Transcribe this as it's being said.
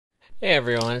Hey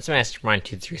everyone, it's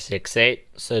Mastermind2368.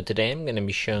 So today I'm going to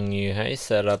be showing you how you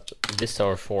set up this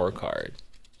R4 card.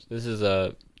 So this is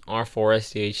a R4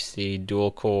 SDHC Dual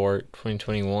Core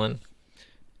 2021,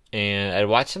 and I'd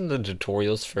watched some of the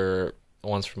tutorials for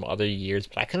ones from other years,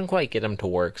 but I couldn't quite get them to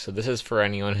work. So this is for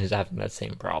anyone who's having that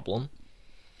same problem.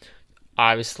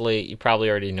 Obviously, you probably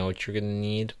already know what you're going to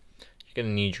need. You're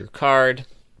going to need your card.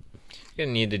 You're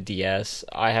going to need a DS.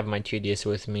 I have my 2DS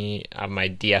with me. I have my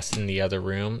DS in the other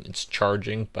room. It's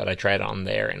charging, but I tried it on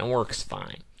there and it works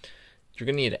fine. You're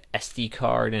going to need an SD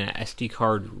card and an SD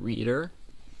card reader.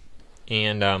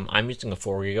 And I'm using a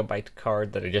 4GB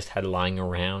card that I just had lying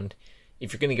around.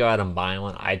 If you're going to go out and buy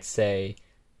one, I'd say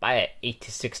buy an 8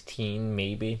 to 16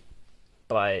 maybe.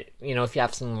 But, you know, if you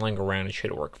have something lying around, it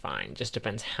should work fine. Just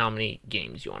depends how many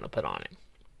games you want to put on it.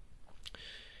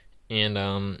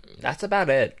 And that's about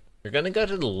it. You're going to go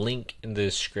to the link in the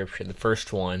description, the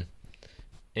first one,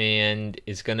 and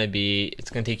it's going to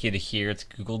take you to here. It's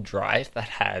Google Drive that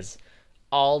has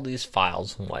all these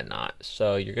files and whatnot.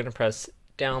 So you're going to press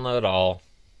download all.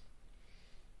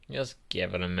 Just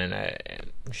give it a minute.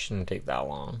 It shouldn't take that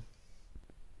long.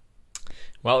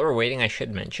 While we're waiting, I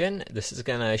should mention, this is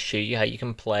going to show you how you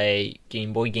can play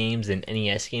Game Boy games and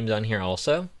NES games on here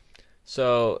also.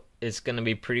 So it's going to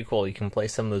be pretty cool. You can play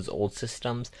some of those old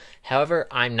systems. However,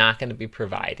 I'm not going to be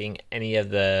providing any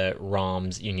of the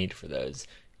ROMs you need for those.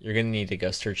 You're going to need to go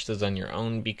search those on your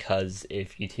own, because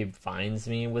if YouTube finds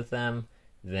me with them,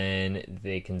 then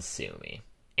they can sue me.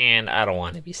 And I don't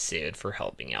want to be sued for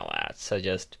helping out that. So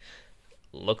just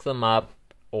look them up,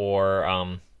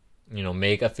 or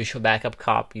make official backup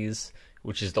copies,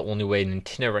 which is the only way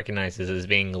Nintendo recognizes as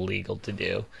being illegal to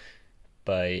do.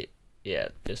 But yeah,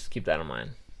 just keep that in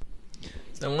mind.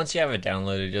 So once you have it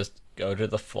downloaded, just go to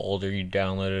the folder you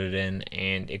downloaded it in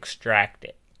and extract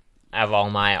it. I have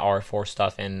all my R4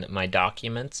 stuff in my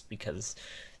documents because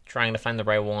trying to find the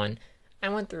right one, I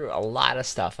went through a lot of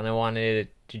stuff and I wanted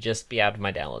it to just be out of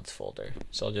my downloads folder.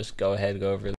 So I'll just go ahead and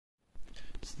go over.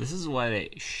 So this is what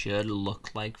it should look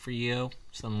like for you,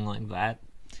 something like that.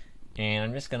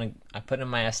 And I put in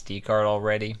my SD card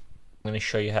already. I'm going to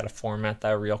show you how to format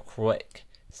that real quick.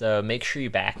 So make sure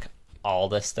you back all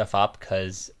this stuff up,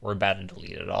 because we're about to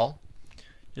delete it all.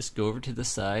 Just go over to the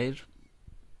side,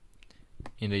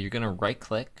 and you're going to right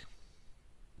click,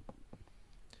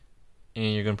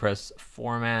 and you're going to press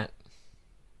format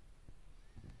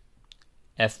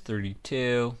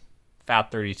F32,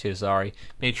 FAT32, sorry.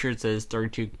 Make sure it says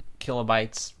 32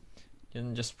 kilobytes,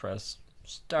 and just press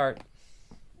start.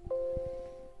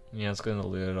 Yeah, it's going to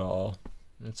delete it all.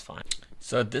 It's fine.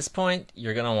 So at this point,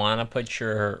 you're going to want to put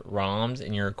your ROMs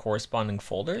in your corresponding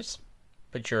folders.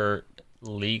 Put your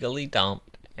legally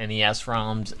dumped NES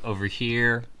ROMs over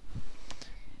here.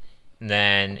 And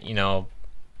then,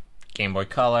 Game Boy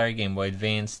Color, Game Boy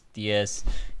Advance, DS.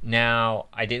 Now,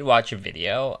 I did watch a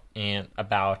video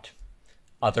about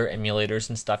other emulators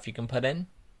and stuff you can put in.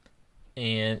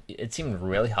 And it seemed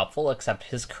really helpful, except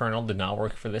his kernel did not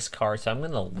work for this card. So I'm going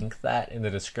to link that in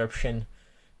the description.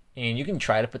 And you can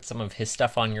try to put some of his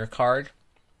stuff on your card.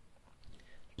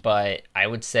 But I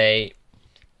would say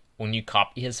when you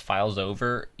copy his files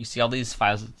over, you see all these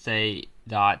files that say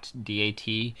 .dat.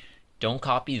 Don't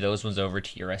copy those ones over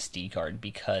to your SD card,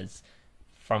 because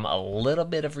from a little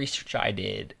bit of research I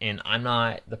did, and I'm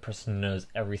not the person who knows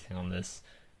everything on this,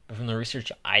 but from the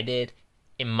research I did,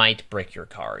 it might break your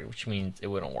card, which means it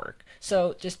wouldn't work.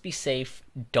 So just be safe.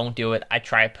 Don't do it. I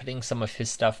tried putting some of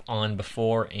his stuff on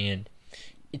before, and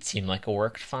it seemed like it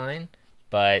worked fine,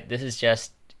 but this is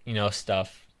just,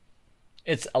 stuff.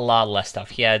 It's a lot less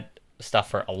stuff. He had stuff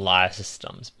for a lot of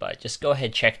systems, but just go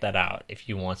ahead, check that out if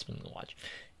you want something to watch.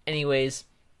 Anyways,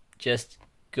 just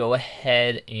go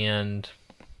ahead and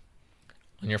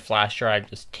on your flash drive,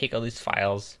 just take all these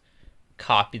files,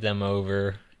 copy them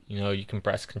over. You can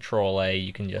press Control A,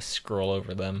 you can just scroll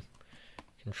over them.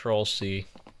 Control C.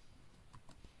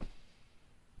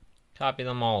 Copy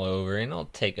them all over, and it'll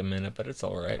take a minute, but it's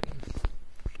alright.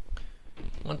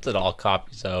 Once it all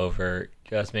copies over,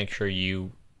 just make sure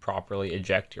you properly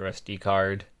eject your SD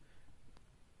card.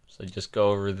 So just go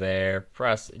over there,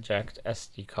 press eject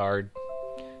SD card.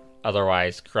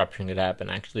 Otherwise, corruption could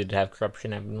happen. Actually, did have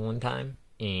corruption happen one time,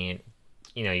 and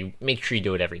you make sure you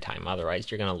do it every time. Otherwise,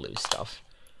 you're gonna lose stuff.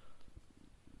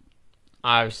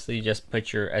 Obviously, just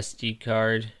put your SD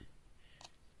card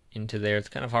into there. It's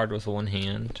kind of hard with one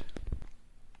hand.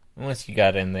 Once you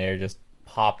got in there, just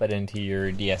pop it into your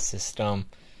DS system.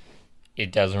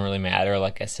 It doesn't really matter,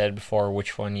 like I said before,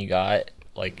 which one you got.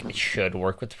 It should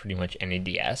work with pretty much any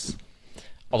DS.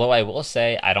 Although I will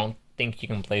say, I don't think you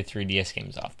can play 3DS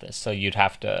games off this, so you'd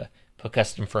have to put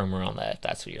custom firmware on that if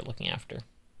that's what you're looking after.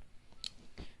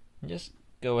 And just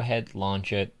go ahead,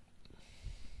 launch it.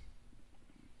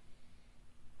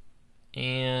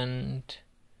 And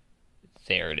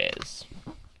there it is.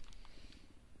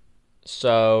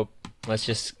 So I'm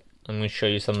going to show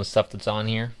you some of the stuff that's on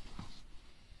here.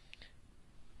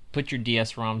 Put your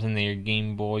DS ROMs in there,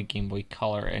 Game Boy, Game Boy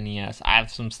Color, NES. I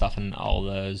have some stuff in all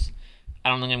those. I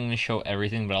don't think I'm going to show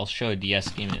everything, but I'll show a DS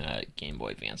game and a Game Boy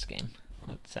Advance game.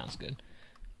 That sounds good.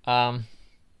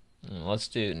 Let's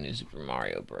do New Super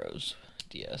Mario Bros.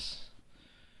 DS.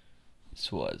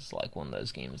 This was like one of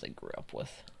those games I grew up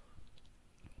with.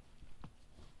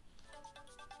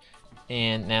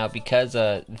 And now, because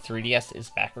the 3DS is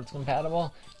backwards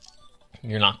compatible,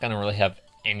 you're not going to really have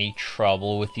any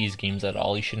trouble with these games at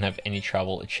all. You shouldn't have any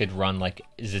trouble. It should run like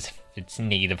as if it's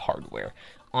native hardware.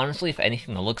 Honestly, if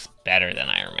anything, it looks better than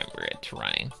I remember it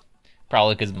running.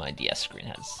 Probably because my DS screen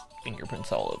has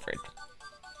fingerprints all over it.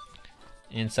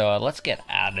 And so let's get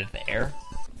out of there.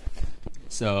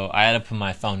 So I had to put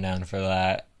my phone down for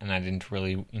that, and I didn't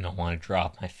really, want to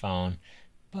drop my phone.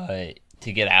 But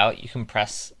to get out, you can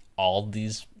press all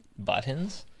these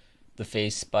buttons, the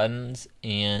face buttons,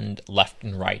 and left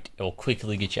and right. It will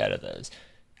quickly get you out of those.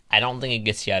 I don't think it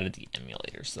gets you out of the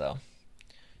emulators, though.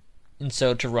 And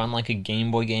so to run like a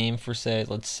Game Boy game,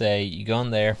 let's say you go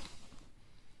in there,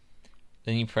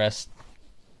 then you press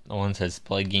the one that says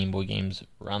play Game Boy games,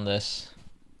 run this.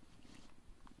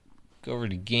 Go over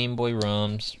to Game Boy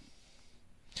ROMs.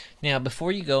 Now,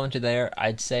 before you go into there,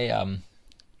 I'd say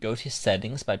go to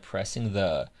settings by pressing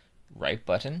the right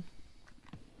button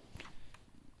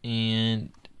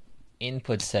and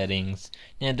input settings.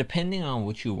 Now, depending on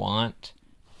what you want,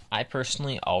 I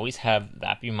personally always have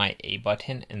that be my A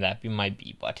button and that be my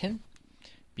B button,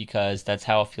 because that's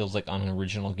how it feels like on an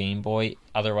original Game Boy.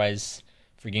 Otherwise,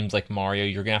 for games like Mario,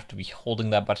 you're going to have to be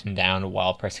holding that button down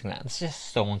while pressing that. It's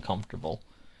just so uncomfortable.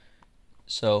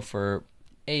 So for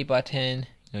A button,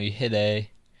 you hit A.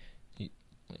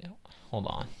 Hold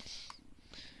on.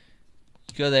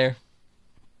 You go there.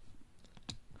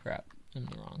 Crap, I'm in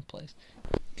the wrong place.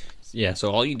 Yeah,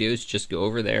 so all you do is just go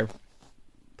over there,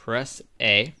 press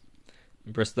A,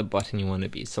 and press the button you want to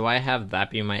be. So I have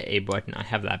that be my A button, I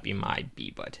have that be my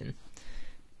B button.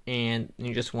 And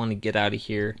you just want to get out of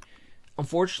here.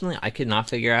 Unfortunately, I could not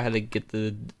figure out how to get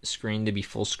the screen to be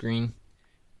full screen.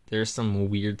 There's some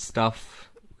weird stuff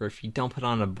where if you don't put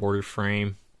on a border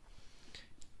frame,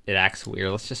 it acts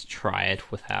weird. Let's just try it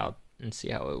without and see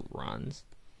how it runs.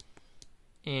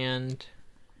 And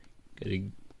go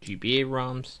to GBA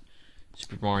ROMs.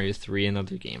 Super Mario 3,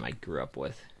 another game I grew up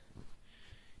with.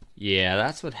 Yeah,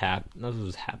 that's what happened. That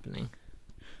was happening.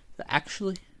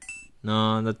 Actually,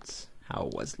 no, that's how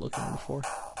it was looking before.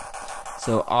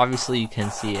 So obviously you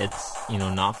can see it's,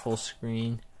 not full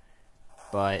screen,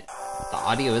 but the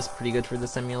audio is pretty good for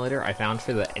this emulator. I found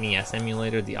for the NES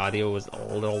emulator, the audio was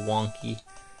a little wonky,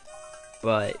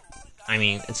 but I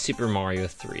mean, it's Super Mario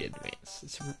 3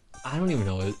 Advance. I don't even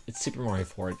know, it's Super Mario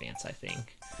 4 Advance, I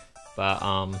think. But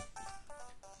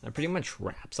that pretty much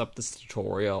wraps up this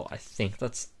tutorial. I think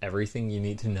that's everything you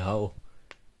need to know.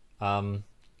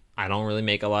 I don't really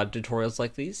make a lot of tutorials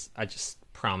like these. I just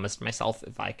promised myself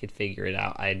if I could figure it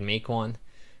out, I'd make one.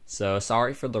 So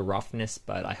sorry for the roughness,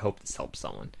 but I hope this helps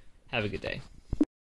someone. Have a good day.